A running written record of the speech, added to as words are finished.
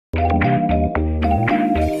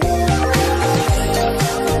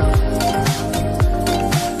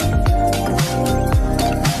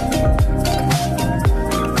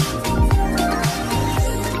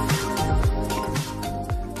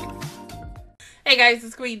Hey guys,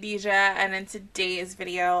 it's Queendija, and in today's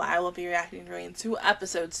video, I will be reacting to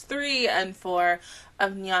episodes 3 and 4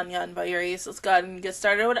 of Nyan Nyan Biyori. So let's go ahead and get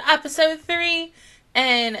started with episode 3.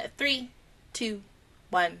 And 3, 2,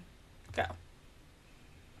 1, go.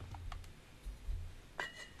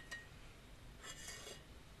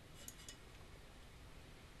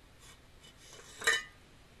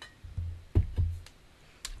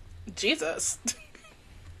 Jesus.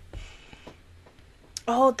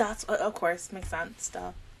 Oh, that's, of course, makes sense,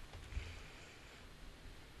 stuff.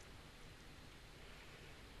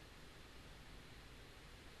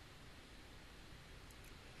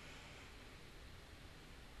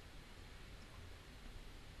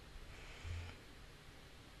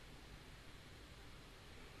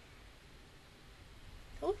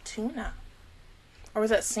 Oh, tuna. Or was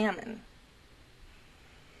that salmon?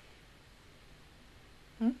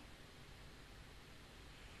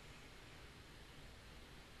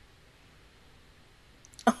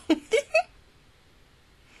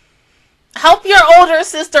 Help your older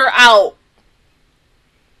sister out.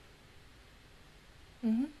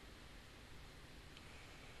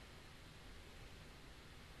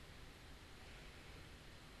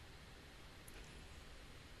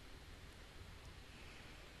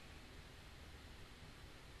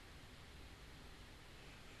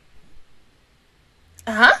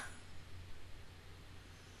 Uh-huh.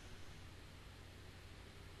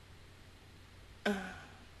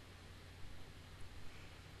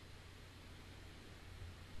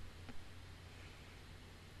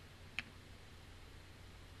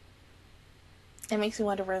 It makes me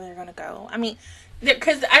wonder where they're going to go. I mean,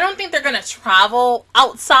 because I don't think they're going to travel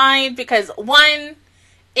outside because, one,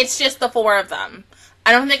 it's just the 4 of them.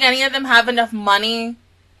 I don't think any of them have enough money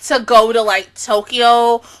to go to, like,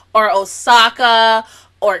 Tokyo or Osaka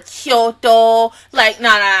or Kyoto. Like,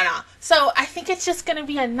 no. So, I think it's just going to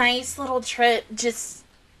be a nice little trip just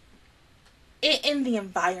in the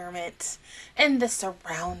environment, in the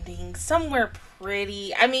surroundings, somewhere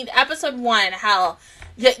pretty. I mean, episode 1, hell,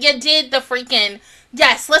 you did the freaking,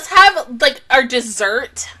 yes, let's have, like, our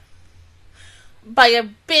dessert by a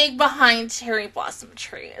big behind cherry blossom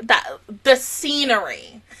tree. The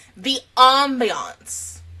scenery, the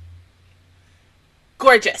ambiance.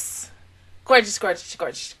 Gorgeous. Gorgeous.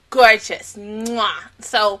 Mwah.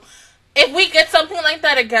 So, if we get something like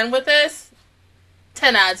that again with this,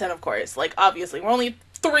 10 out of 10, of course. Like, obviously, we're only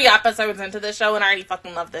 3 episodes into this show, and I already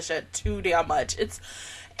fucking love this shit too damn much. It's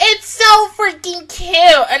so freaking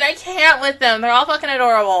cute, and I can't with them. They're all fucking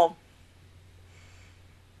adorable.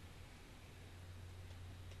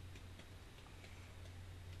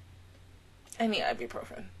 I need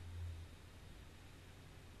ibuprofen.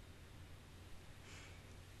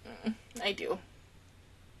 I do.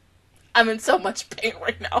 I'm in so much pain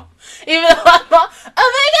right now. Even though I'm all, oh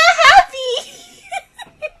my god, happy!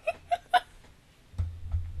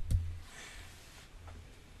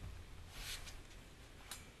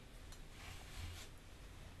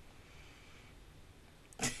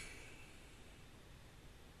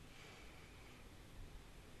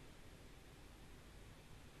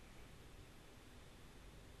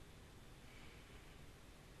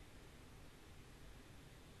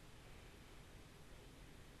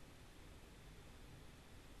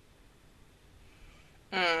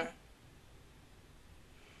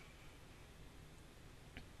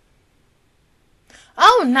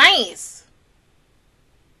 Oh, nice.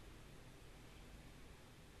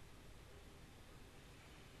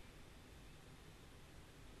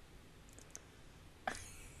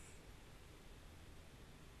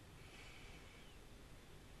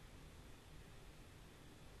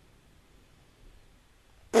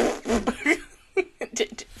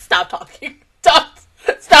 Stop talking. Stop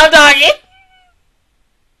talking.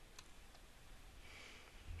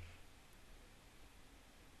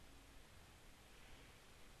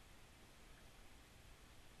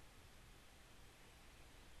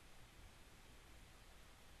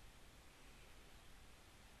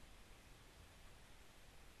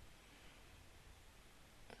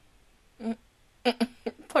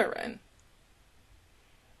 Poor Ren.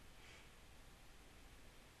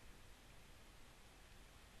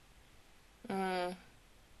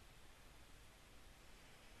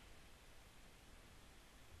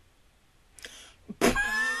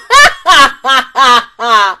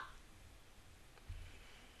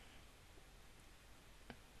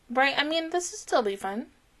 Right, I mean, this is still be fun.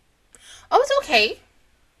 Oh, it's okay.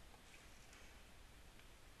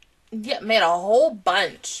 Yeah, made a whole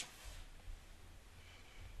bunch.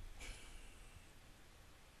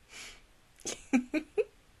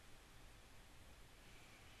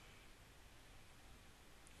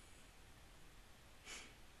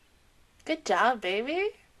 Good job,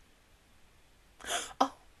 baby.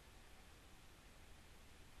 Oh.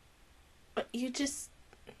 But you just...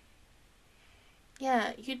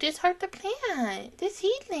 Yeah, you just hurt the plant. This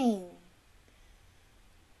healing.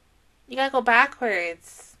 You gotta go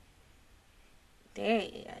backwards. There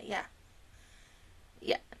you go. Yeah.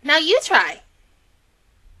 Yeah. Now you try.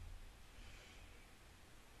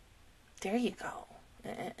 There you go.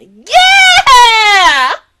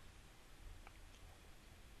 Yeah!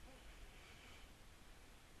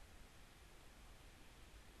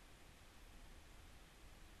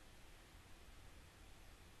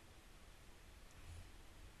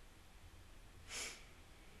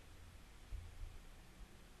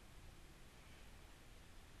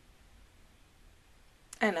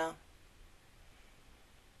 I know.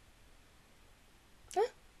 Huh?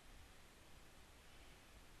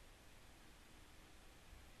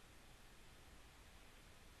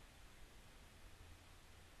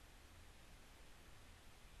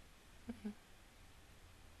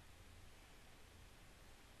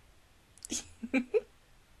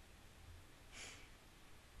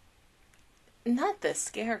 Not the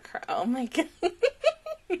scarecrow. Oh my god.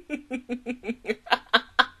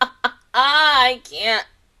 I can't.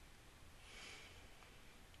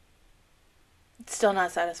 It's still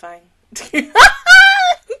not satisfying.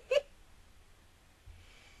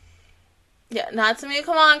 Yeah, not to me.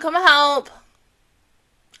 Come on, come help.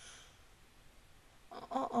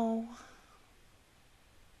 Uh-oh.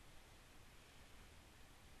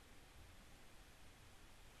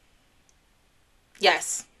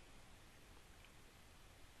 Yes.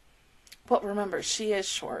 But remember, she is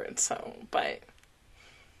short, so, but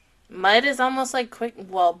mud is almost like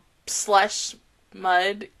slush,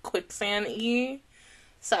 mud, quicksand-y.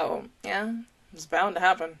 So, yeah, it's bound to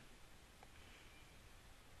happen.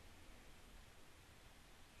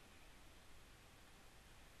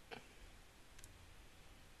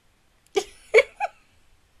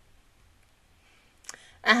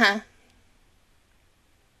 Uh-huh.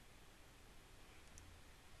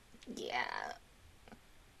 Yeah.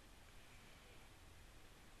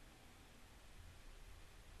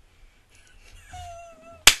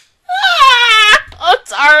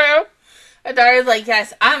 Otaru. Otaru's like,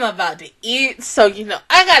 yes, I'm about to eat, so,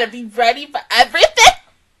 I gotta be ready for everything.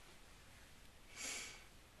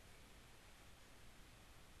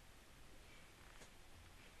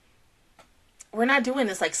 We're not doing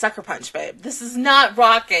this like Sucker Punch, babe. This is not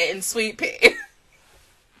Rocket and Sweet Pea.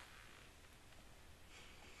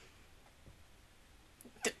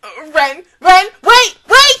 Run, wait!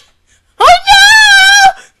 Oh no!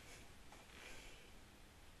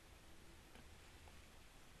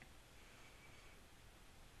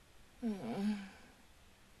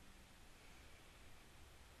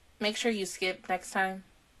 Make sure you skip next time.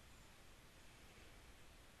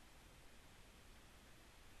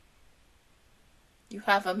 You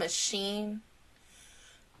have a machine.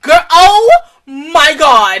 Girl, oh my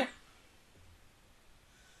god!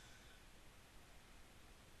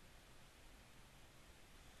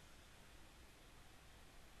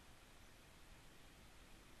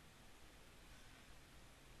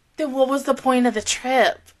 Then what was the point of the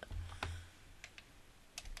trip?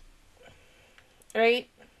 Right?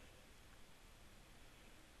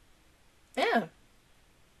 Yeah.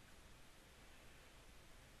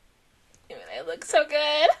 They look so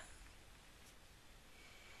good.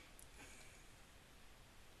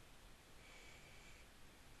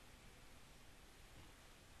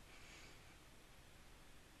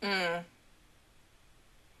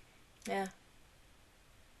 Yeah.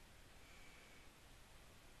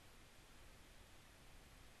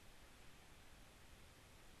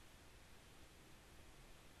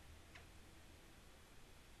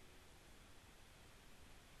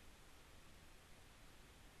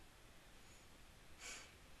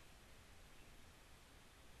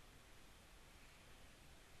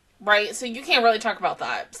 Right? So you can't really talk about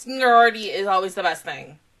that. Seniority is always the best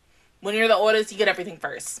thing. When you're the oldest, you get everything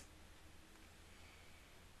first.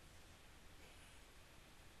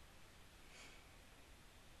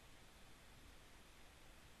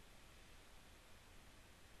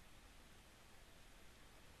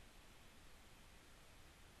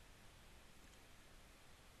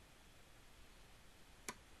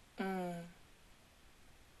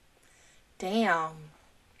 Damn.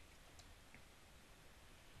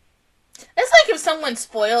 It's like if someone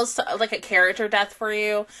spoils like a character death for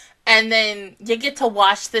you, and then you get to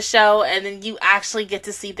watch the show, and then you actually get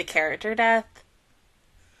to see the character death.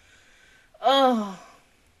 Oh.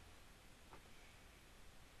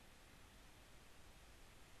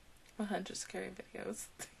 100 scary videos.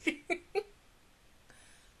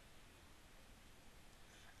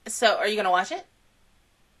 So, are you gonna watch it?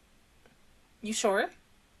 You sure?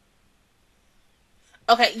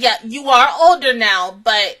 Okay, yeah, you are older now,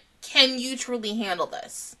 but can you truly handle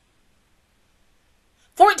this?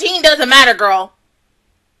 14 doesn't matter, girl.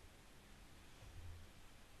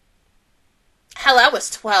 Hell, I was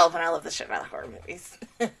 12 and I love the shit out of horror movies.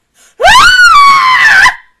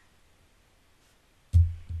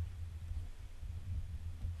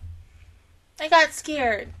 I got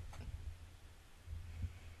scared.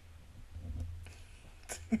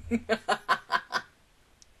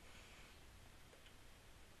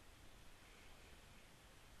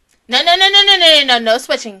 No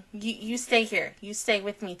switching. You stay here. You stay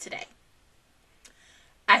with me today.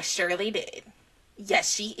 I surely did.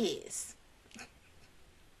 Yes, she is.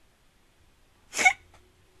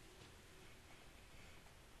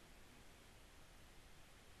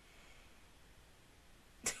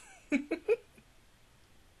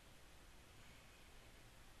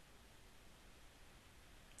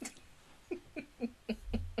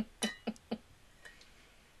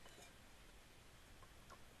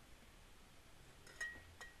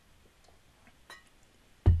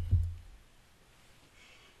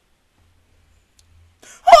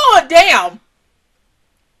 Oh, damn.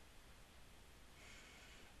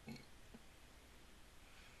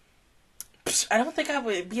 I don't think I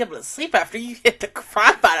would be able to sleep after you hit the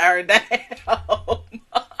crap out of her. Damn.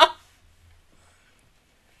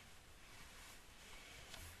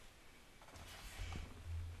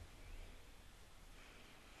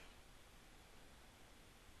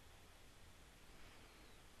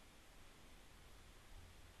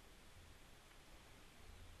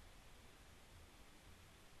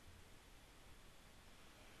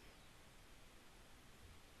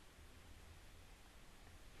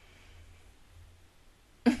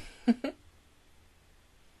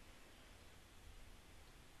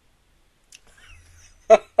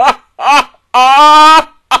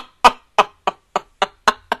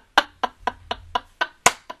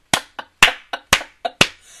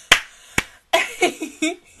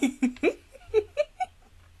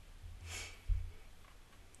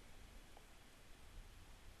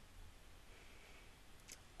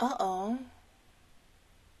 Uh-oh.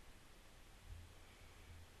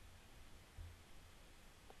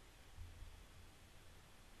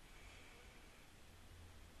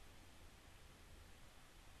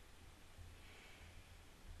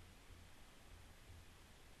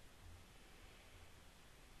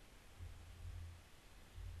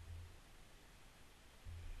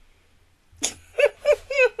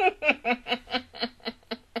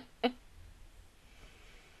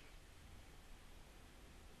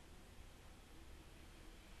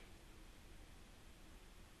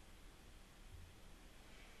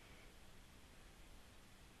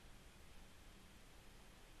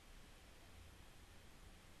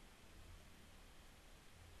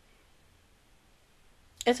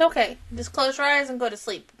 It's okay. Just close your eyes and go to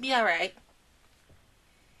sleep. Be alright.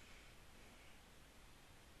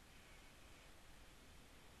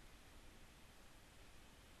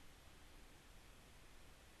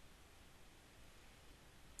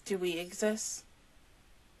 Do we exist?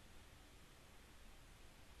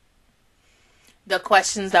 The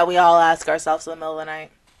questions that we all ask ourselves in the middle of the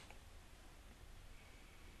night.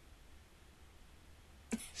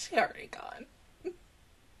 She already gone.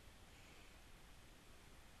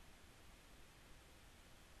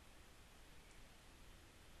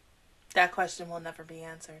 That question will never be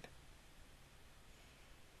answered.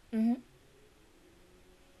 Mm-hmm.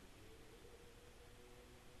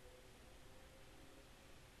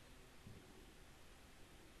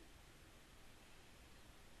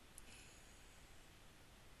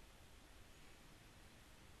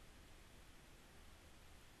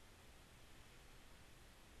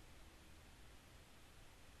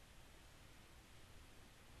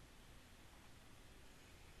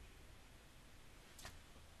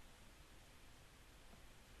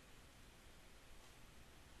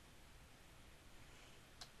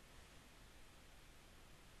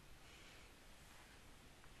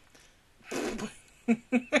 I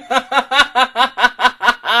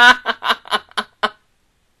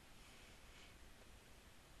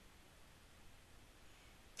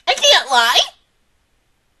can't lie.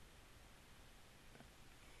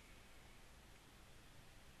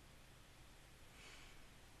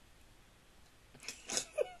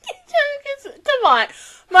 Come on.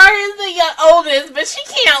 Maria's the oldest, but she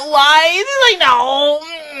can't lie. She's like, no.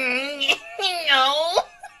 No.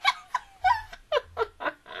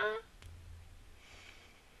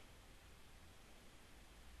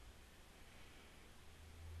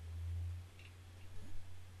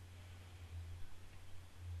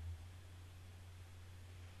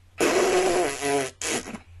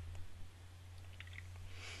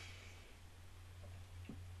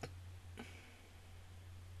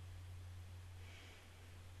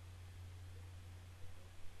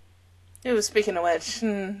 Ooh, speaking of which,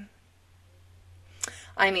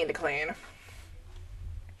 I need to clean.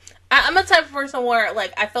 I'm the type of person where,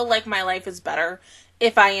 like, I feel like my life is better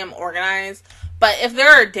if I am organized. But if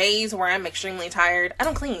there are days where I'm extremely tired, I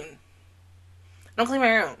don't clean. I don't clean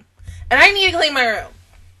my room. And I need to clean my room.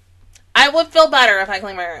 I would feel better if I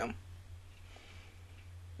clean my room.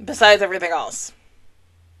 Besides everything else.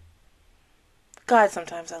 God,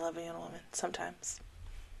 sometimes I love being a woman. Sometimes.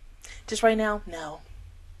 Just right now, no.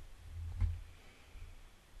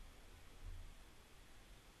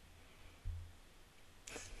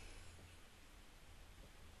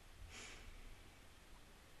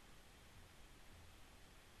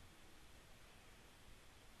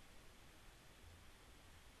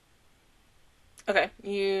 Okay,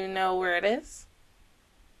 you know where it is?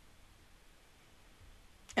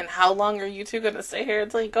 And how long are you two going to stay here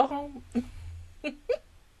until you go home?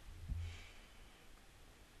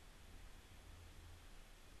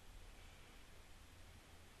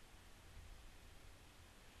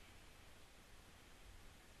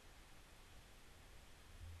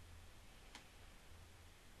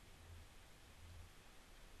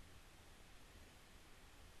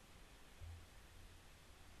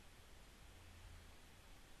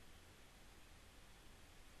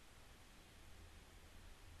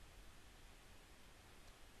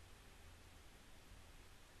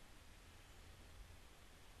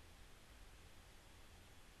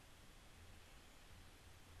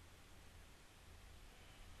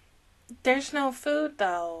 There's no food,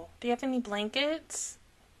 though. Do you have any blankets?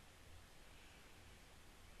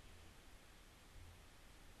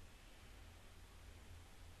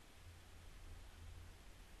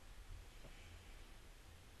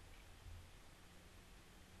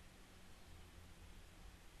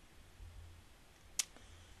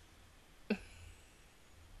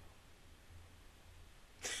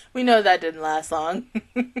 We know that didn't last long.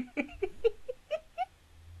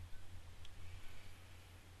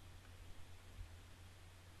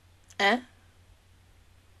 Eh?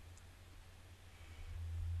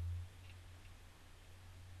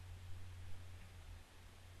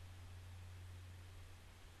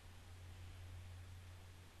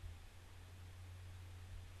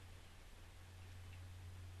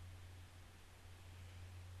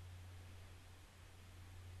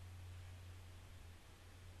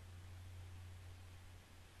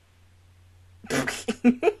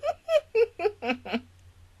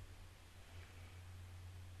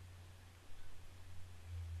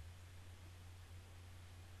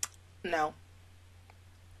 No.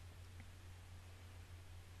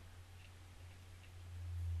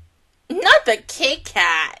 Not the Kit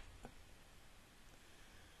Kat.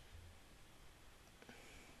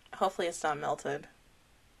 Hopefully it's not melted.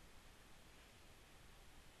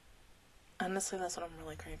 Honestly, that's what I'm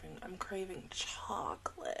really craving. I'm craving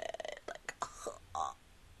chocolate. Like,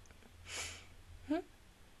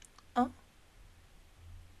 Oh.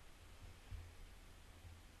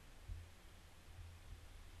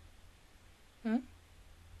 Hmm?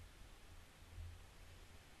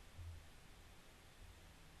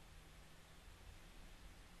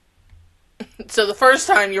 So the first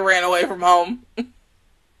time you ran away from home.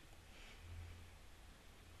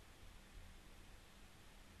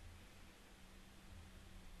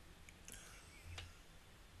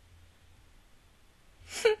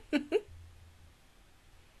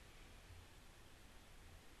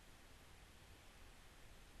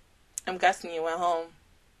 I'm guessing you went home.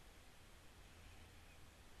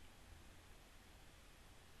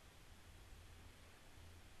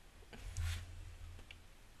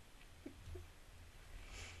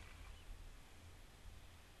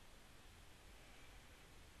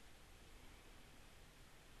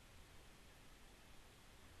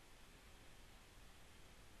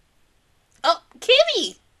 Oh,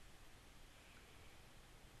 Kitty!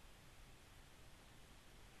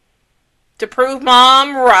 To prove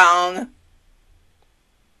Mom wrong.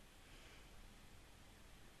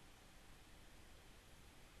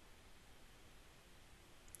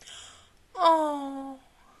 Oh.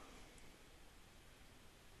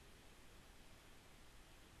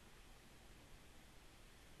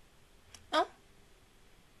 Oh.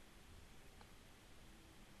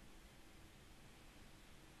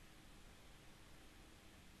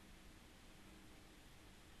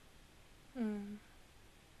 Mm.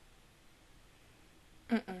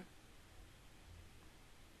 Mm-mm.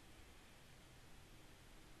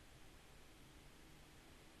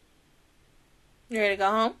 You ready to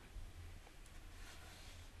go home?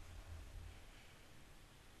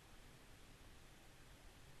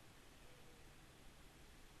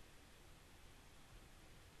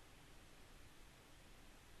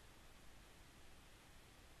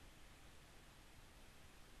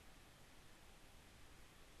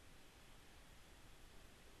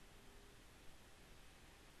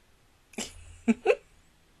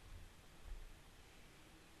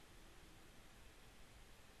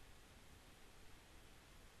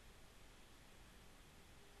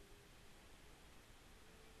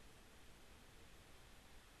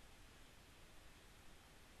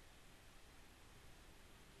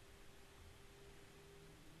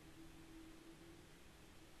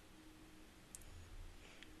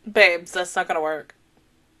 Babes, that's not gonna work.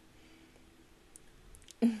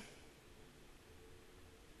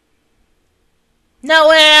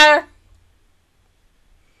 Nowhere!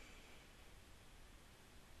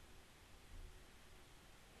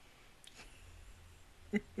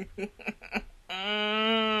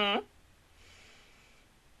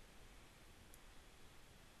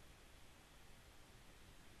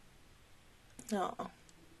 No.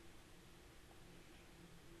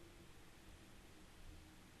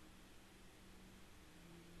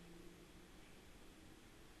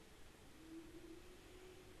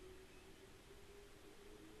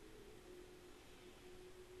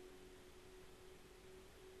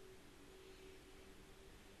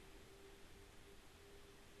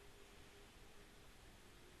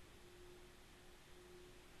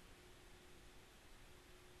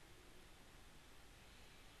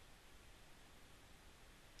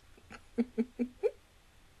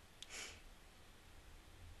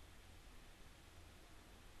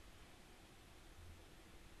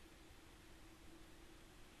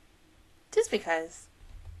 Just because.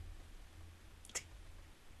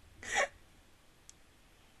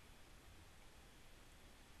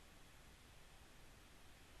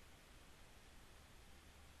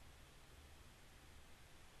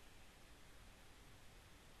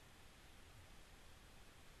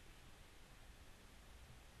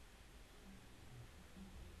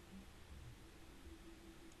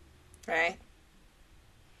 Right?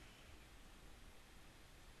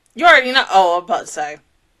 You already know. Oh, I'm about to say.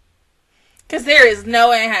 Because there is no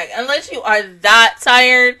way, heck, unless you are that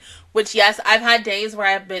tired, which, yes, I've had days where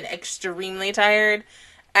I've been extremely tired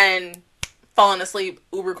and fallen asleep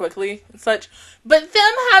uber quickly and such. But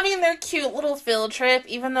them having their cute little field trip,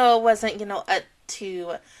 even though it wasn't, you know, up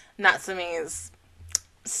to Natsume's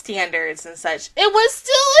standards and such, it was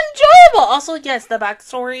still enjoyable. Also, yes, the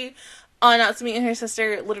backstory on Natsume and her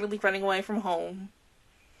sister literally running away from home.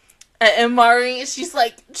 And Mari, she's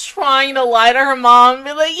like trying to lie to her mom and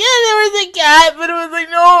be like, yeah, there was a cat, but it was like,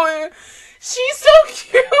 no, she's so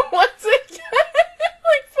cute once again.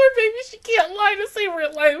 Like, poor baby, she can't lie to save her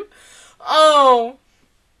life. Oh,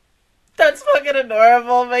 that's fucking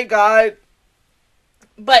adorable, oh my god.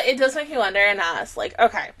 But it does make you wonder and ask, like,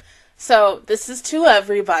 okay, so this is to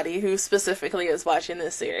everybody who specifically is watching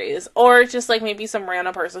this series, or just like maybe some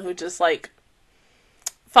random person who just like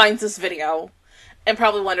finds this video and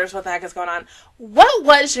probably wonders what the heck is going on. What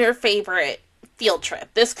was your favorite field trip?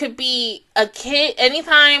 This could be a kid,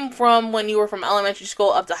 anytime from when you were from elementary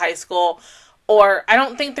school up to high school, or I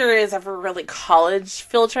don't think there is ever really college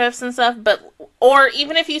field trips and stuff, but, or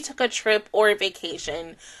even if you took a trip or a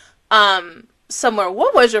vacation, somewhere,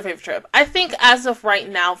 what was your favorite trip? I think as of right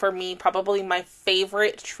now, for me, probably my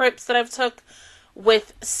favorite trips that I've took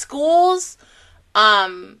with schools,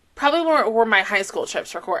 probably were my high school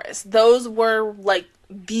trips for chorus. Those were, like,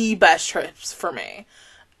 the best trips for me.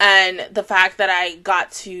 And the fact that I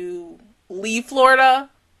got to leave Florida.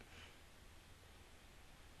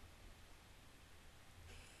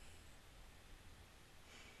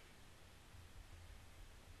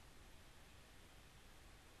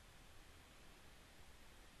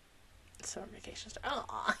 Summer vacations. Oh,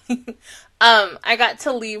 I got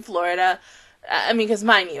to leave Florida. I mean, because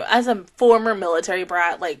mind you, as a former military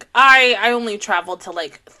brat, like, I only traveled to,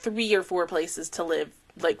 like, 3 or 4 places to live,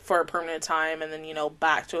 like, for a permanent time, and then, you know,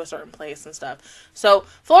 back to a certain place and stuff. So,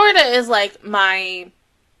 Florida is, like, my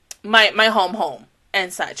home,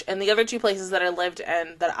 and such. And the other 2 places that I lived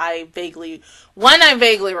in that I vaguely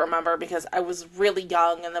remember because I was really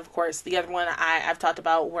young, and of course, the other one I've talked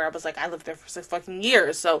about where I was like, I lived there for 6 fucking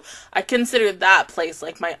years, so I consider that place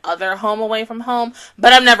like my other home away from home,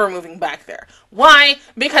 but I'm never moving back there. Why?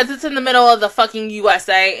 Because it's in the middle of the fucking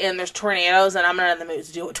USA, and there's tornadoes, and I'm not in the mood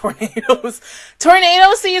to deal with tornadoes.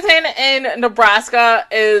 Tornado season in Nebraska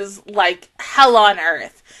is like hell on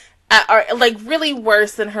earth. Are like really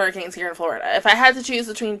worse than hurricanes here in Florida. If I had to choose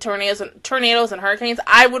between tornadoes and hurricanes,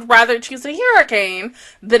 I would rather choose a hurricane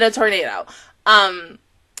than a tornado.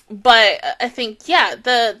 But I think, yeah,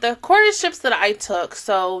 the chorus trips that I took,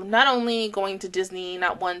 so not only going to Disney,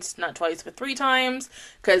 not once, not twice, but 3 times,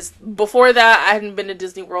 because before that, I hadn't been to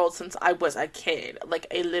Disney World since I was a kid, like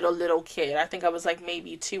a little kid. I think I was like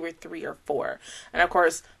maybe 2 or 3 or 4. And of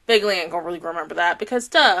course, vaguely ain't gonna really remember that, because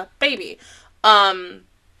duh, baby.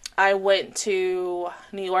 I went to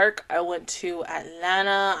New York, I went to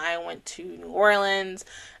Atlanta, I went to New Orleans,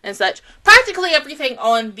 and such. Practically everything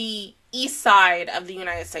on the east side of the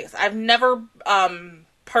United States. I've never,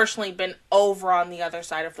 personally been over on the other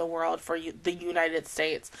side of the world for the United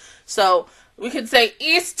States. So, we could say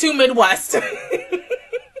east to Midwest.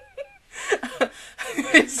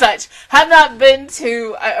 Such. Have not been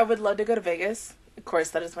to, I would love to go to Vegas. Of course,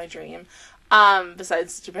 that is my dream.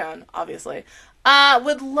 Besides Japan, obviously.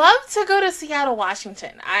 Would love to go to Seattle,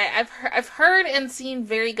 Washington. I've heard and seen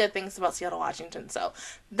very good things about Seattle, Washington. So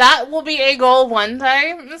that will be a goal one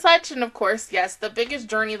day and such. And of course, yes, the biggest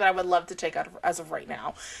journey that I would love to take out as of right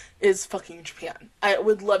now is fucking Japan. I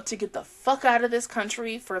would love to get the fuck out of this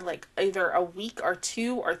country for like either a week or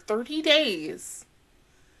 2 or 30 days.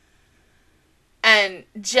 And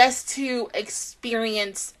just to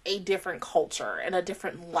experience a different culture and a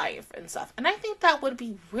different life and stuff. And I think that would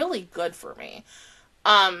be really good for me.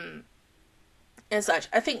 And such.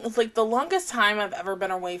 I think, like, the longest time I've ever been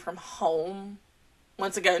away from home,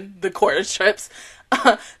 once again, the chorus trips,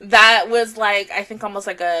 that was, like, I think almost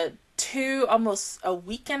like almost a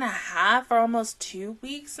week and a half or almost 2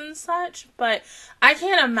 weeks and such. But I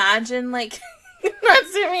can't imagine, like...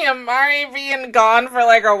 Natsumi and Mari being gone for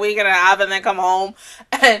like a week and a half and then come home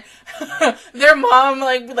and their mom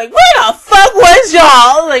like be like, where the fuck was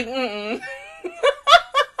y'all? Like,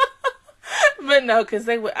 But no, because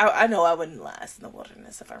they would. I know I wouldn't last in the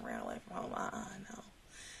wilderness if I ran away from home.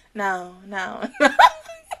 No.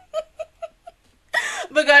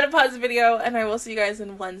 But go ahead and pause the video and I will see you guys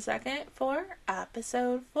in 1 second for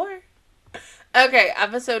episode 4. Okay,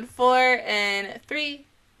 episode 4 in 3,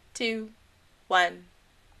 2, 1,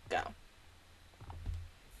 go.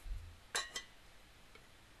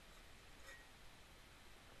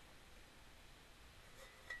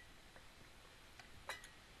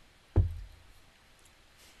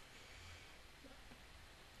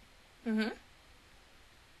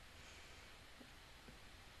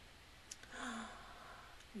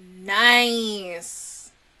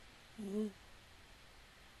 Nice. Ooh.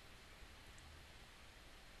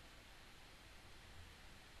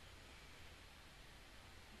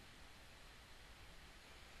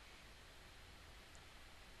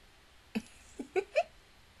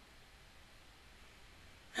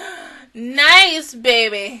 Nice,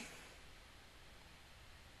 baby.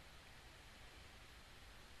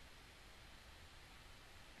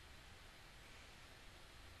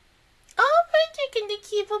 Oh, but you can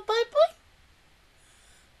keep a boy.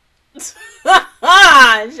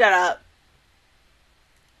 Shut up.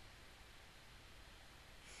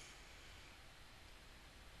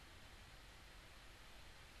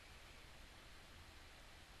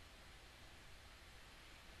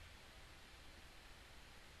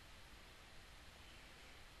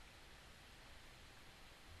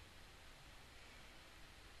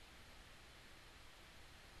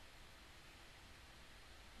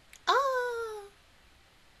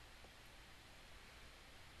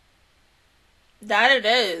 That it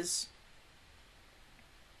is.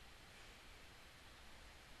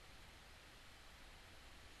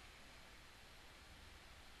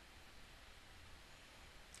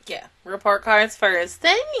 Yeah, report cards first,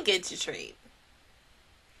 then you get your treat.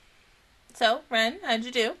 So, Ren, how'd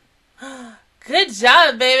you do? Good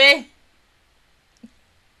job, baby.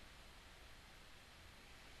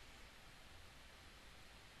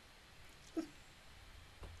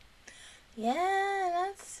 Yeah,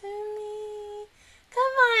 that's Sumi.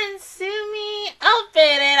 Come on, Sumi.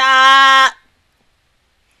 Open it up.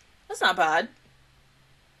 That's not bad.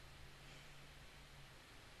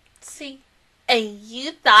 See? And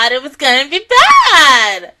you thought it was gonna be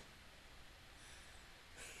bad.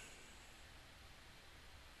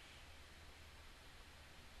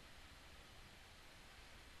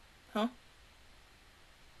 Huh?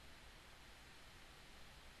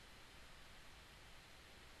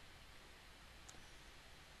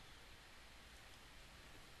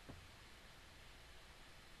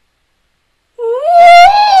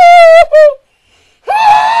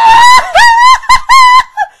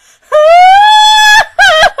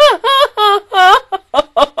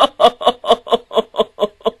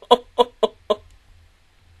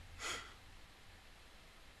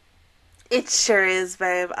 It sure is,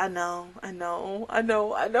 babe. I know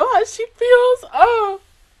how she feels. Oh,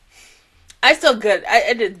 I still good.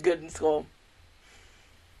 I did good in school.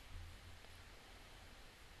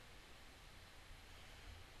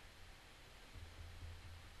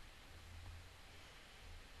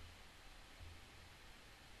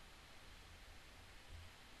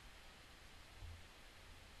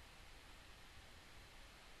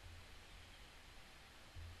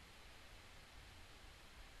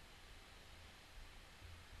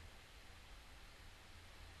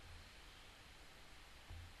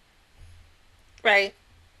 Right.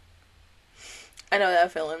 I know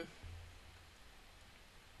that feeling.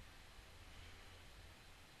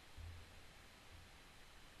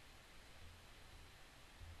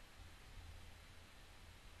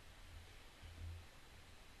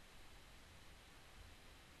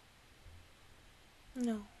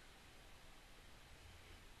 No.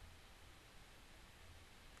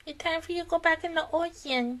 It's time for you to go back in the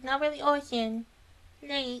ocean. Not really ocean.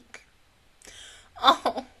 Lake.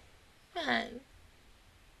 Oh, man.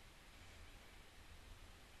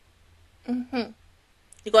 Mm-hmm.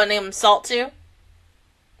 You gonna name him Salt too?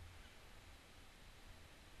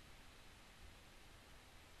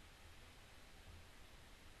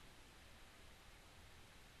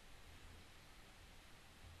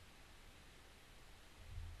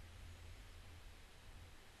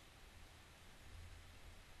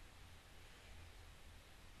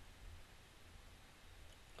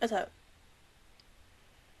 What's up?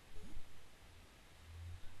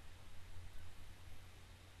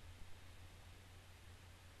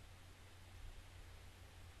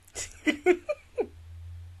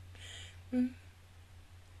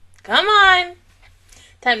 Come on.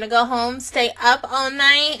 Time to go home, stay up all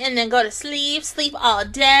night, and then go to sleep. Sleep all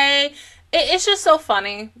day. It's just so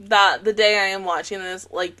funny that the day I am watching this,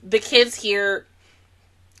 like, the kids here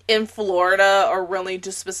in Florida, or really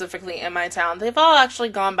just specifically in my town, they've all actually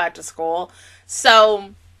gone back to school.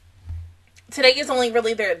 So today is only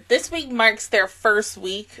really this week marks their first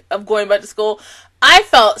week of going back to school. I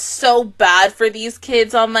felt so bad for these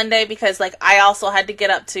kids on Monday because, like, I also had to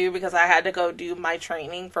get up too because I had to go do my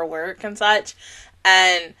training for work and such.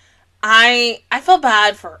 And I feel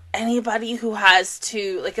bad for anybody who has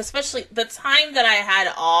to, like, especially the time that I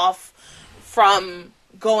had off from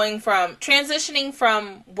transitioning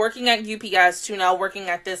from working at UPS to now working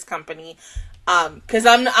at this company. Because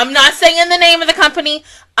I'm not saying the name of the company.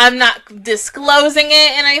 I'm not disclosing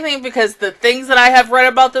it and anything because the things that I have read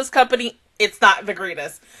about this company, it's not the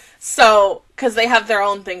greatest. So, because they have their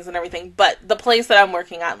own things and everything. But the place that I'm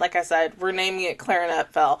working at, like I said, we're naming it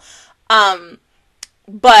Clarinetville.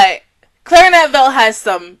 But Clarinetville has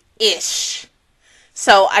some ish.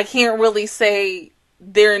 So I can't really say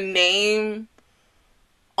their name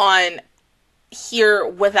on here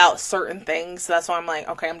without certain things. So that's why I'm like,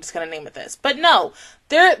 okay, I'm just going to name it this. But no,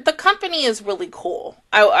 the company is really cool.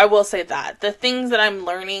 I will say that. The things that I'm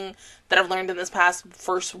learning, that I've learned in this past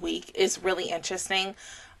first week is really interesting.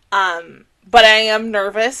 But I am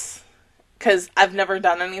nervous because I've never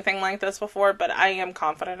done anything like this before, but I am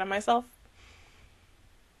confident in myself.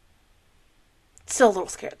 Still a little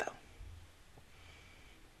scared though.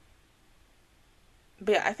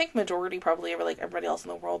 But yeah, I think majority probably, like everybody else in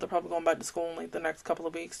the world, they're probably going back to school in like the next couple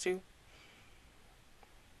of weeks too.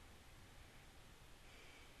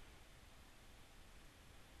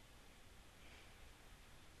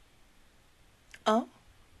 Oh,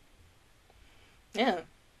 yeah.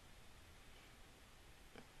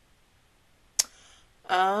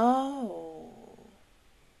 Oh.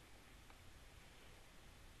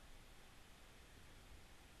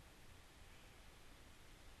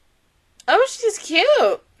 Oh, she's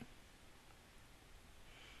cute.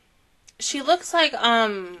 She looks like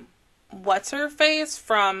what's her face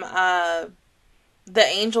from the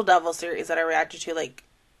Angel Devil series that I reacted to like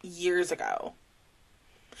years ago.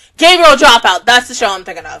 Gabriel Dropout. That's the show I'm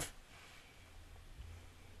thinking of.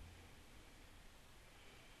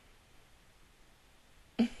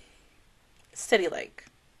 City Lake.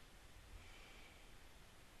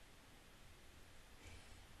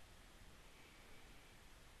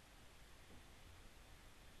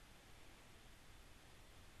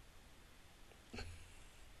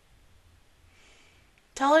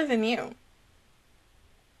 Taller than you.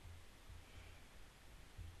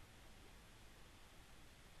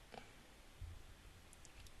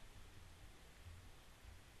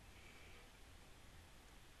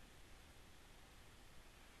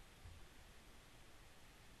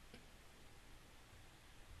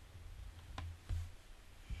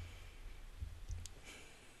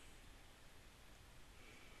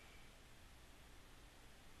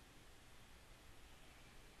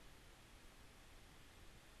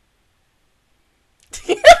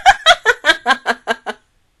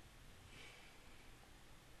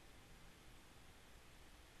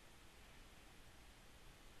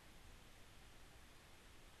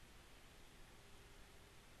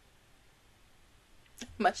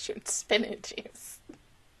 Mushroom spinach juice.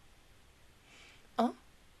 Oh.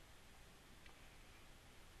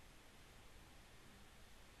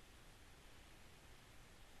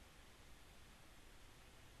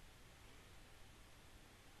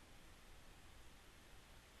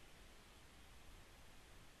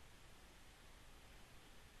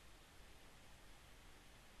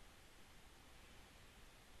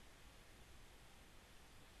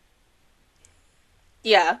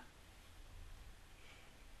 Yeah.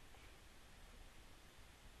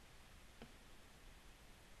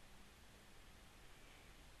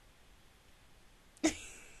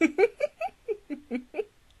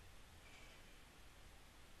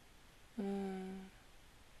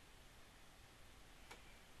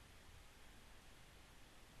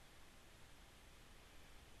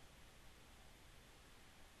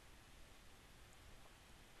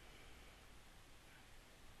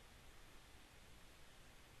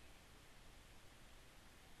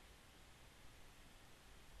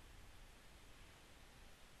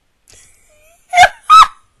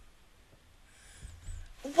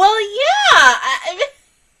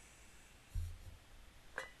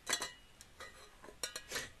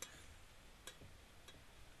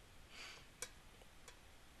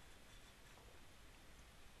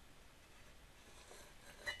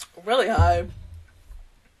 really high.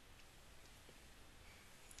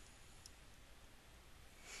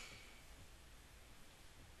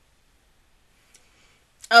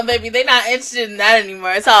 Oh, baby, they not interested in that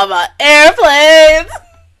anymore. It's all about airplanes.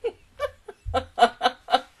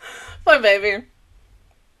 Poor baby.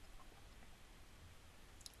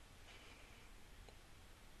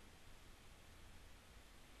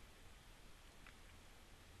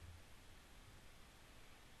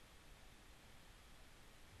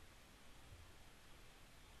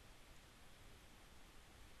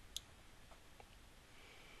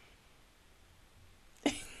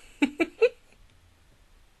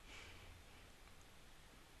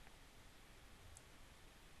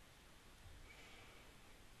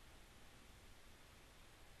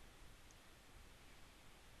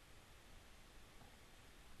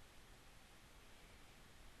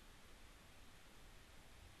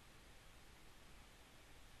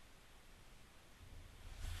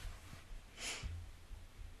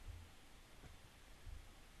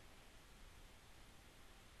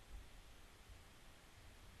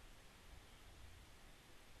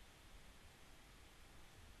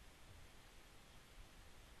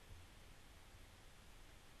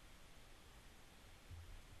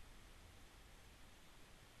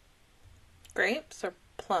 Grapes or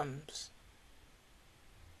plums?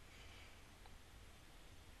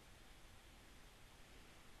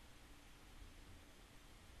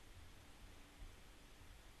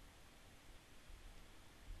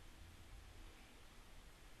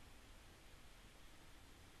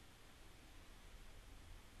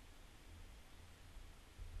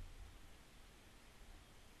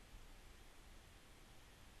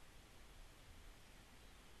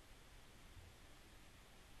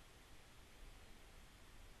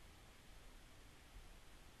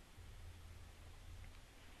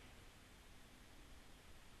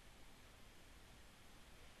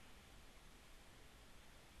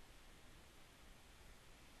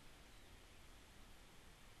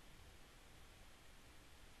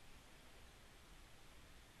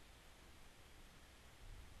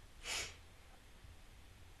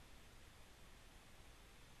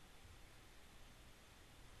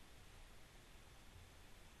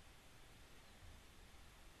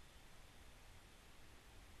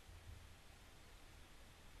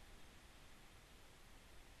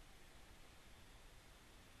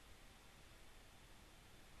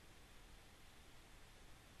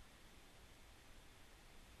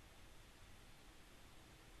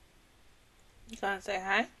 You gonna say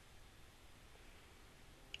hi?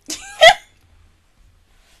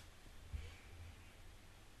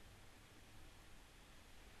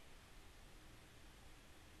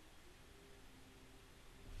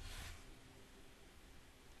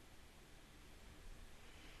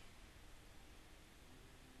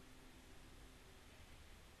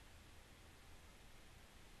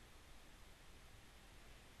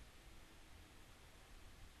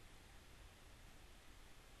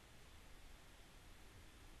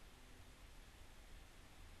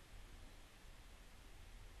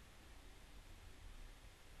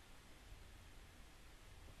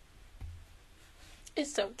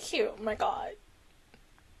 It's so cute, oh my god.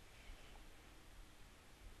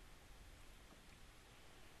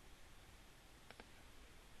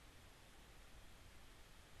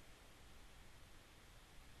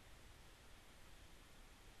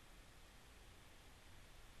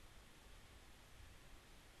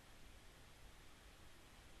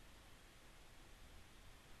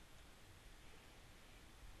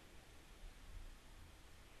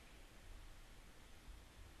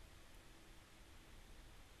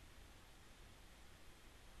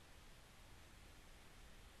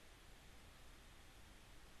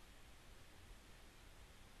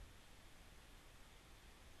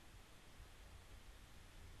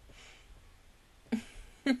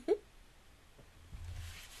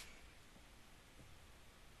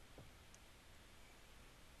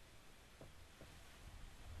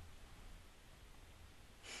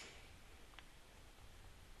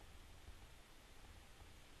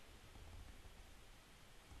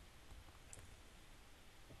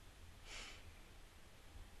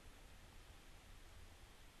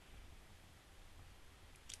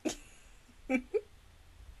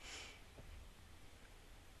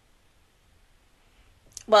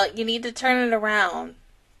 Well, you need to turn it around.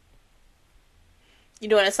 You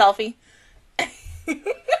doing a selfie?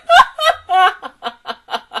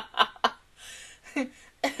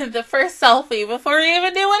 The first selfie before you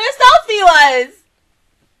even knew what a selfie was.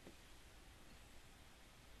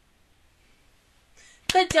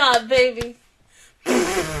 Good job, baby.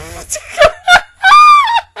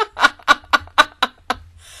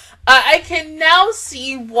 I can now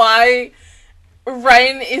see why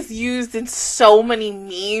Ren is used in so many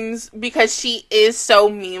memes, because she is so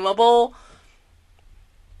memeable.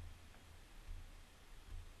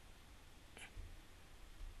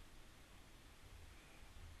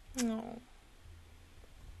 No.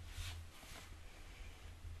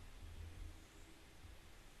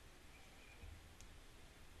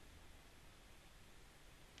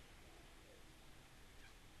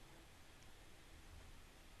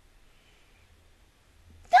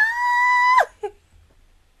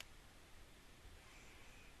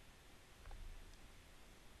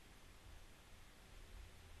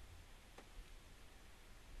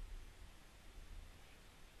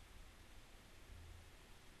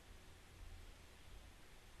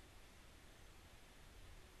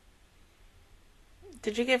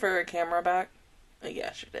 Did you give her a camera back? Oh,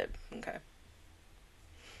 yeah, she did. Okay.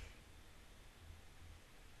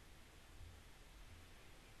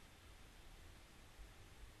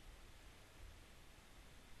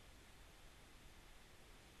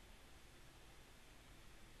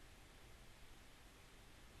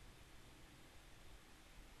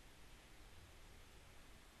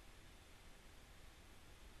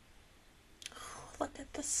 Look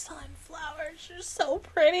at the sunflowers. You're so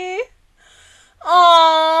pretty.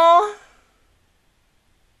 Aww.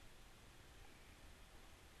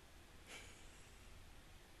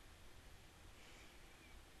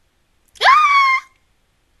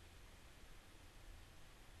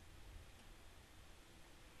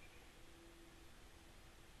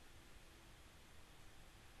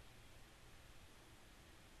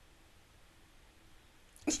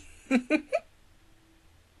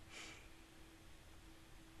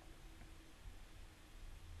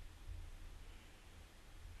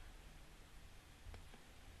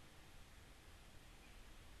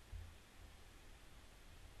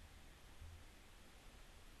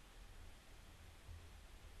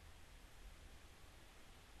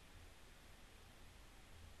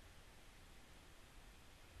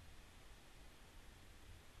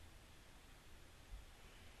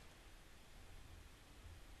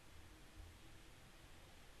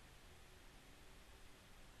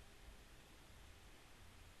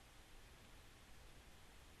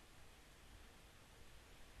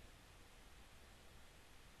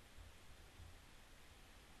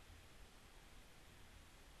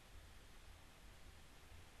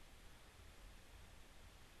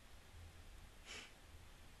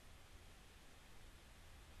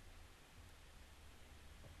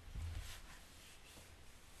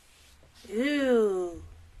 Ew.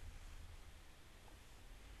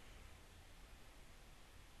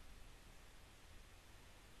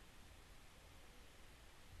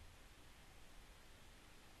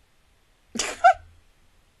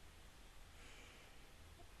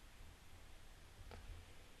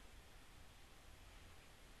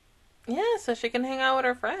 Yeah, so she can hang out with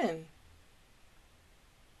her friend.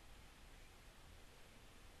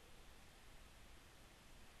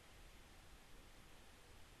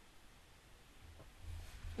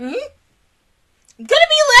 Hmm? I'm gonna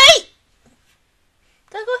be late!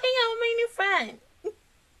 Gotta go hang out with my new friend.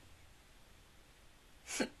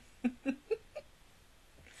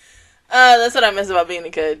 That's what I miss about being a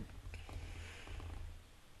kid.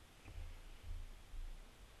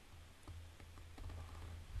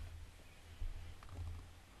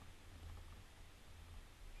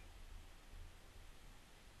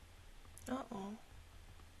 Uh-oh.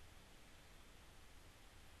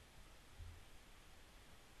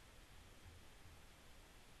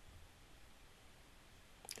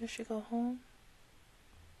 Did she go home?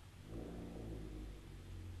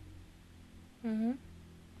 Mm-hmm.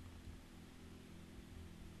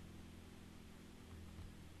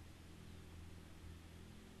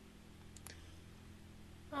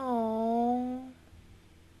 Oh.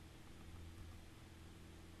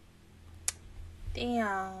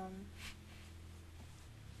 Damn.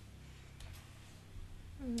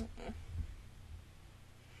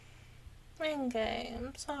 Okay,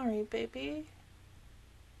 I'm sorry, baby.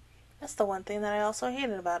 That's the one thing that I also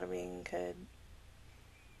hated about being a kid.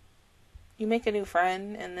 You make a new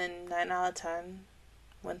friend, and then 9 out of 10,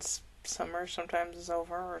 once summer sometimes is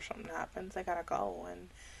over or something happens, they gotta go, and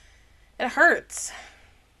it hurts.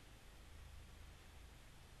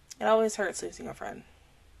 It always hurts losing a friend.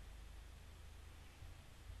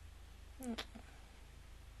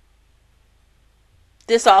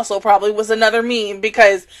 This also probably was another meme,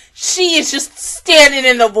 because she is just standing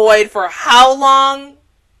in the void for how long?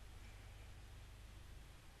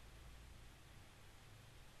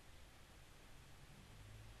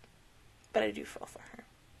 But I do feel for her.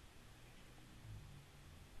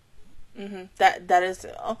 That is.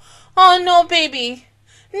 Oh no, baby.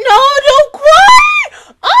 No, don't cry.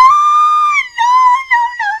 Oh no, no,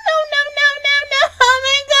 no, no, no, no, no, no. Oh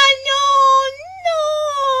my God, no, no.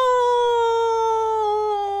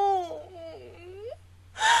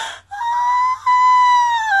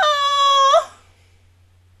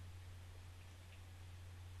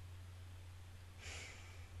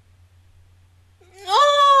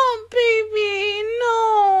 Oh, baby,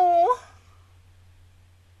 no.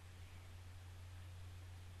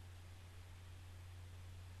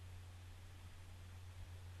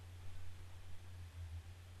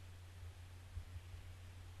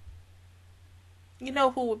 You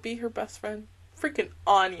know who would be her best friend? Freaking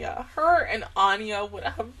Anya. Her and Anya would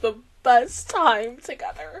have the best time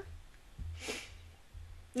together.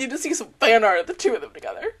 You need to see some fan art of the two of them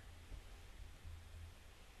together.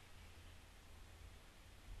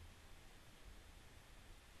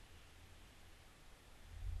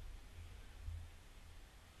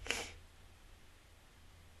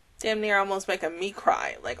 Damn near almost making me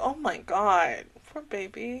cry. Like, oh my God. Poor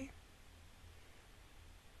baby.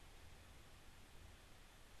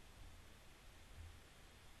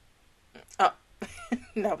 Oh.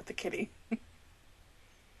 Not with the kitty.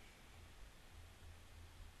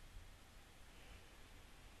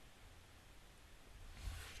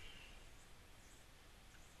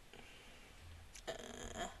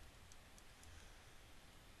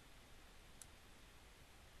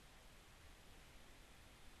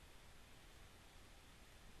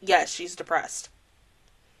 Yes, she's depressed.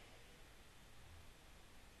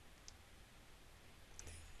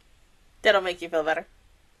 That'll make you feel better.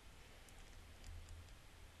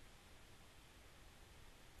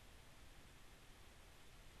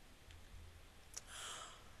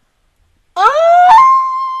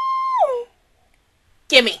 Oh!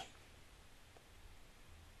 Gimme.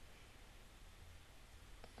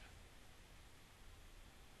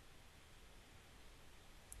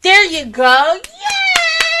 There you go. Yeah!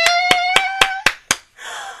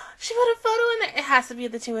 She put a photo in there. It has to be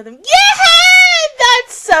the two of them. Yeah!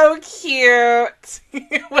 That's so cute.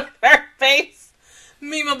 With her face.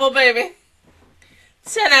 Memeable baby.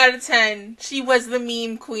 10 out of 10. She was the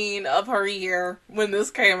meme queen of her year when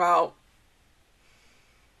this came out.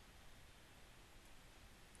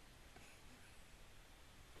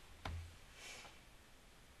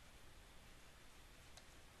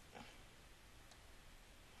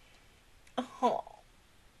 Oh.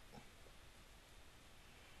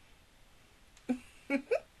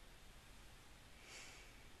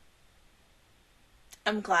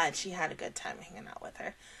 I'm glad she had a good time hanging out with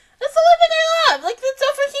her. That's the one thing I love. Like, that's so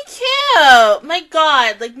freaking cute. My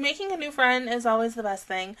God. Like, making a new friend is always the best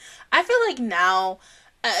thing. I feel like now,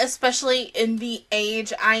 especially in the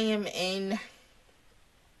age I am in,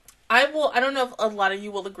 I don't know if a lot of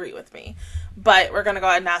you will agree with me, but we're going to go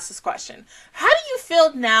ahead and ask this question. How do you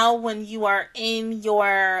feel now when you are in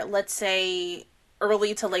your, let's say,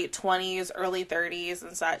 early to late 20s, early 30s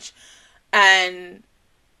and such, and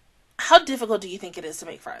how difficult do you think it is to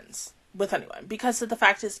make friends with anyone? Because the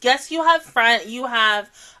fact is, yes, you have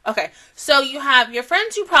so you have your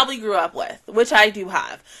friends you probably grew up with, which I do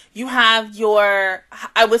have. You have your,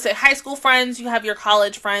 I would say, high school friends, you have your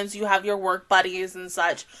college friends, you have your work buddies and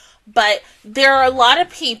such. But there are a lot of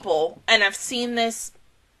people, and I've seen this,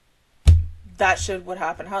 what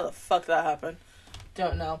happened? How the fuck that happened?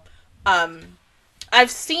 Don't know. I've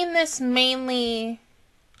seen this mainly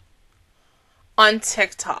on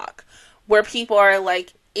TikTok, where people are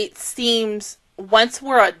like, it seems once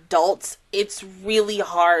we're adults, it's really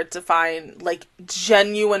hard to find like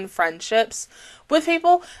genuine friendships with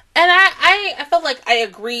people. And I feel like I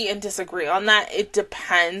agree and disagree on that. It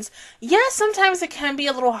depends. Yes, sometimes it can be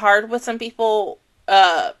a little hard with some people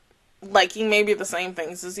liking maybe the same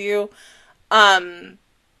things as you.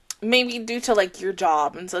 Maybe due to like your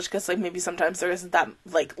job and such, because like maybe sometimes there isn't that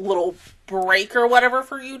like little break or whatever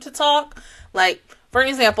for you to talk. Like, for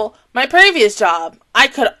example, my previous job, I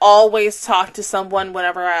could always talk to someone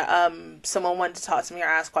whenever someone wanted to talk to me or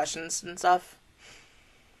ask questions and stuff.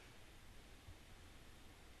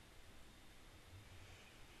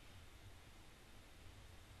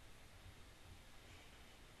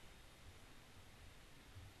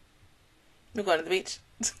 We're going to the beach.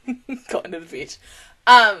 Going to the beach.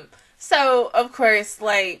 So, of course,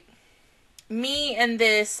 like, me and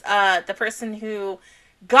this, the person who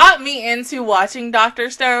got me into watching Dr.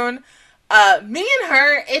 Stone, me and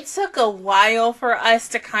her, it took a while for us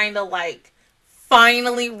to kind of, like,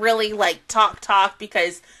 finally really, like, talk,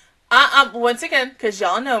 because, once again, because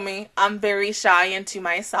y'all know me, I'm very shy and to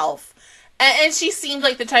myself. And she seems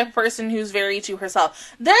like the type of person who's very to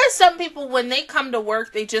herself. There are some people, when they come to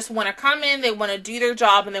work, they just want to come in, they want to do their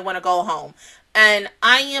job, and they want to go home. And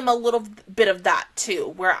I am a little bit of that,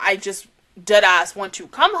 too, where I just dead ass want to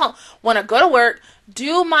come home, want to go to work,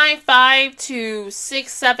 do my 5 to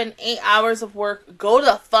 6, 7, 8 hours of work, go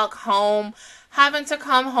the fuck home, having to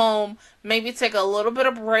come home, maybe take a little bit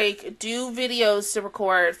of break, do videos to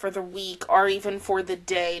record for the week or even for the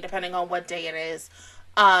day, depending on what day it is,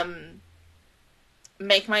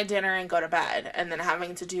 make my dinner and go to bed, and then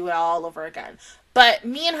having to do it all over again. But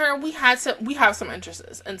me and her, we have some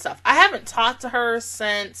interests and stuff. I haven't talked to her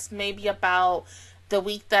since maybe about the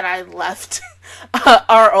week that I left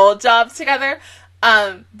our old job together.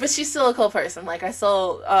 But she's still a cool person. Like, I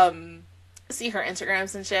still see her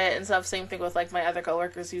Instagrams and shit and stuff. Same thing with like my other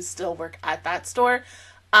coworkers who still work at that store.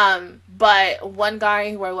 But one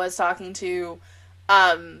guy who I was talking to,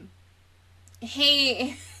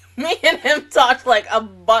 me and him talked like a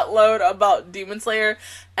buttload about Demon Slayer,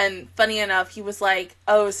 and funny enough, he was like,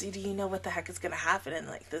 oh, so do you know what the heck is gonna happen in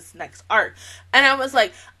like this next arc? And I was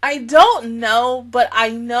like, I don't know, but I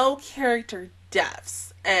know character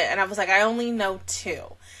deaths. And I was like, I only know 2.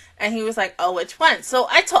 And he was like, oh, which ones? So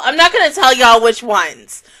I'm not gonna tell y'all which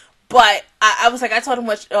ones, but I was like, I told him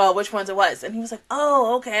which ones it was. And he was like,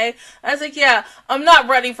 oh, okay. I was like, yeah, I'm not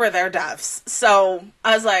ready for their deaths. So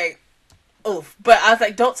I was like, oof. But I was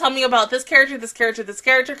like, don't tell me about this character,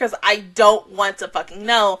 because I don't want to fucking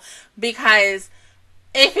know, because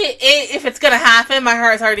if it's gonna happen, my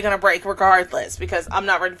heart's already gonna break regardless, because I'm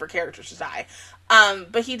not ready for characters to die.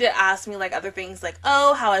 But he did ask me like other things, like,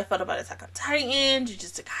 oh, how I felt about Attack on Titan,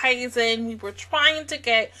 Jujutsu Kaisen. We were trying to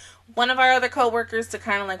get one of our other coworkers to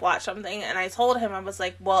kind of like watch something, and I told him, I was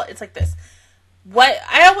like, well, it's like this. How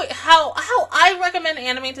I recommend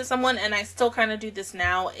anime to someone, and I still kind of do this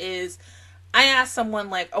now, is I ask someone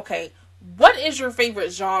like, okay, what is your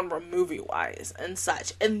favorite genre movie-wise and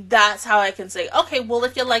such? And that's how I can say, okay, well,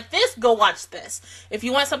 if you like this, go watch this. If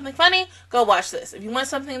you want something funny, go watch this. If you want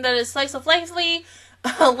something that is slice of lifey,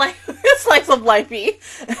 like slice of lifey,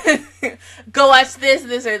 go watch this,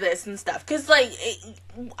 or this and stuff. Cause like,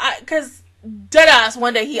 cause deadass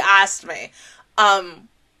one day he asked me,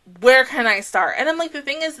 where can I start? And I'm like, the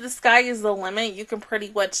thing is, the sky is the limit. You can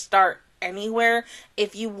pretty much start anywhere.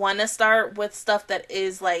 If you want to start with stuff that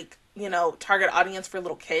is like, you know, target audience for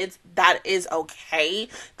little kids, that is okay.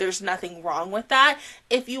 There's nothing wrong with that.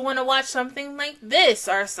 If you want to watch something like this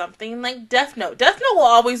or something like Death Note will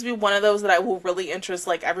always be one of those that I will really interest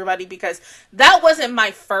like everybody, because that wasn't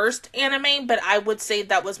my first anime, but I would say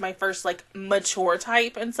that was my first like mature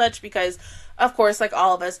type and such, because of course, like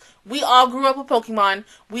all of us, we all grew up with Pokemon,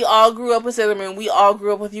 we all grew up with Sailor Moon, we all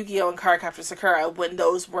grew up with Yu-Gi-Oh! And Cardcaptor Sakura when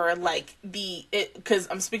those were like because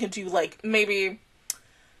I'm speaking to you like maybe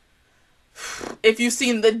if you've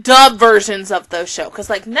seen the dub versions of those shows, because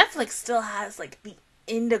like Netflix still has like the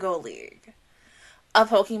Indigo League of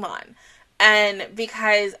Pokemon, and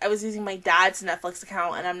because I was using my dad's Netflix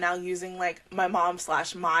account and I'm now using like my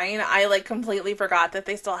mom/mine, I like completely forgot that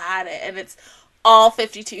they still had it, and it's all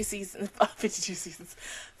 52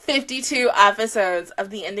 episodes of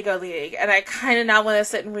the Indigo League, and I kind of now want to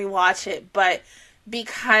sit and rewatch it, but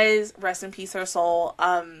because, rest in peace her soul,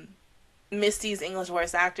 Misty's English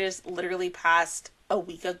voice actress literally passed a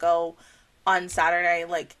week ago on Saturday.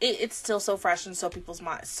 Like, it's still so fresh in so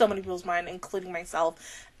many people's mind, including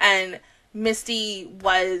myself, and Misty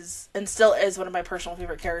was and still is one of my personal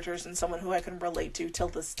favorite characters, and someone who I can relate to till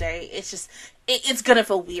this day. It's just, it's gonna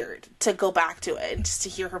feel weird to go back to it and just to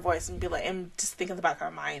hear her voice and be like, and just think in the back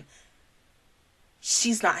of my mind,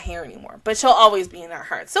 she's not here anymore, but she'll always be in our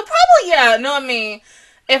hearts. So probably, yeah, know me,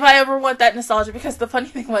 if I ever want that nostalgia, because the funny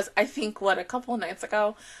thing was, I think, a couple of nights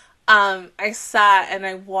ago, I sat and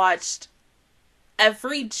I watched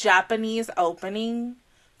every Japanese opening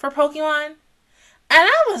for Pokemon. And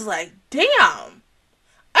I was like, damn,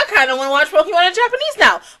 I kind of want to watch Pokemon in Japanese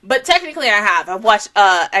now. But technically I have. I've watched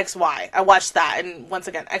XY. I watched that. And once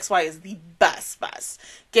again, XY is the best.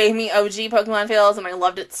 Gave me OG Pokemon feels, and I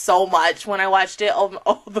loved it so much when I watched it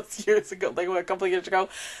all those years ago, like a couple of years ago.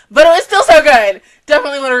 But it was still so good.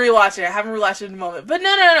 Definitely want to rewatch it. I haven't rewatched it in a moment. But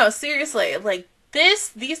no, seriously. Like,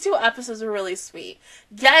 these 2 episodes are really sweet.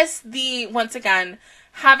 Yes, once again,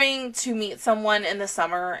 having to meet someone in the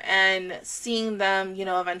summer and seeing them, you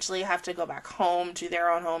know, eventually have to go back home to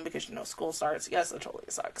their own home because, you know, school starts. Yes, it totally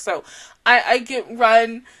sucks. So I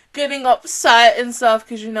getting upset and stuff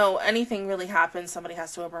because, you know, anything really happens, somebody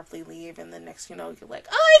has to abruptly leave, and then next, you know, you're like,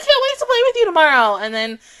 oh, I can't wait to play with you tomorrow, and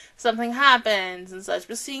then something happens and such.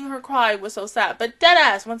 But seeing her cry was so sad. But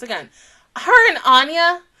deadass, once again, her and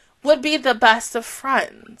Anya would be the best of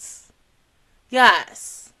friends.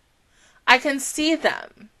 Yes. I can see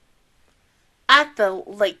them at the,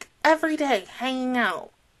 like, every day hanging out.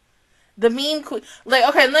 The meme queen. Like,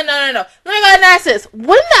 okay, no. Let me go ahead and ask this. When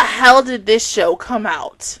the hell did this show come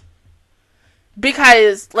out?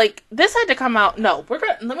 Because, like, this had to come out. No,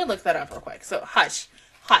 let me look that up real quick. So, hush.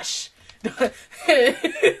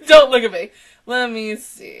 Don't look at me. Let me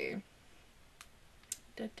see.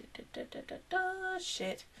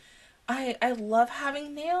 Shit. I love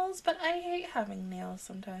having nails, but I hate having nails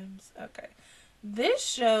sometimes. Okay. This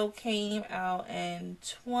show came out in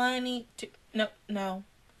No.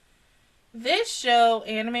 This show,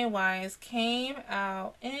 anime-wise, came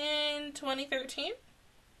out in 2013?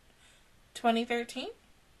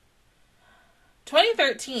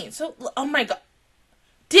 2013. So, oh my god.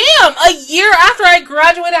 Damn! A year after I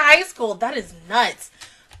graduated high school. That is nuts.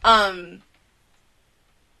 Damn.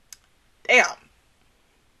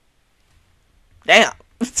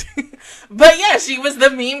 But yeah, she was the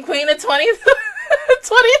meme queen of 2013.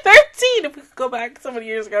 If we could go back so many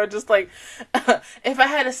years ago, just like, if I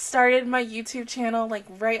had started my YouTube channel like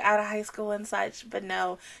right out of high school and such, but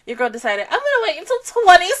no, your girl decided I'm gonna wait until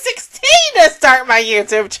 2016 to start my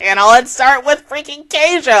YouTube channel and start with freaking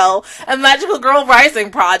Keijo, a Magical Girl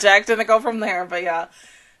Rising project, and then go from there. But yeah,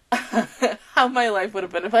 how my life would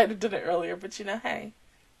have been if I had done it earlier. But you know, hey,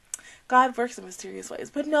 God works in mysterious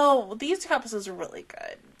ways. But no, these 2 episodes are really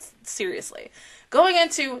good. Seriously. Going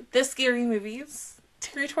into the scary movies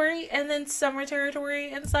territory and then summer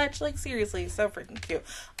territory and such. Like, seriously, so freaking cute.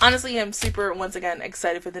 Honestly, I'm super, once again,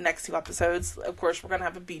 excited for the next 2 episodes. Of course, we're going to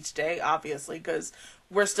have a beach day, obviously, because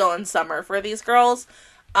we're still in summer for these girls.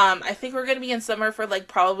 I think we're going to be in summer for, like,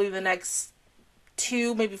 probably the next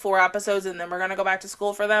 2, maybe 4 episodes, and then we're gonna go back to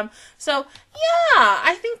school for them. So yeah,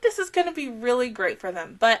 I think this is gonna be really great for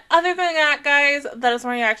them. But other than that, guys, that is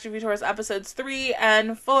my reaction review towards episodes 3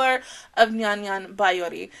 and 4 of Nyan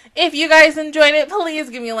Biyori. If you guys enjoyed it,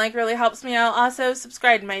 please give me a like, really helps me out. Also,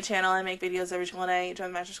 subscribe to my channel. I make videos every single day. Join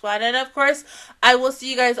the Master Squad, and of course, I will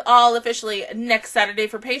see you guys all officially next Saturday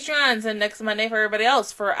for Patreons and next Monday for everybody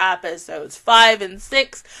else for episodes 5 and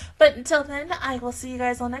 6. But until then, I will see you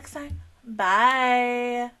guys all next time.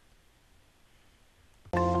 Bye.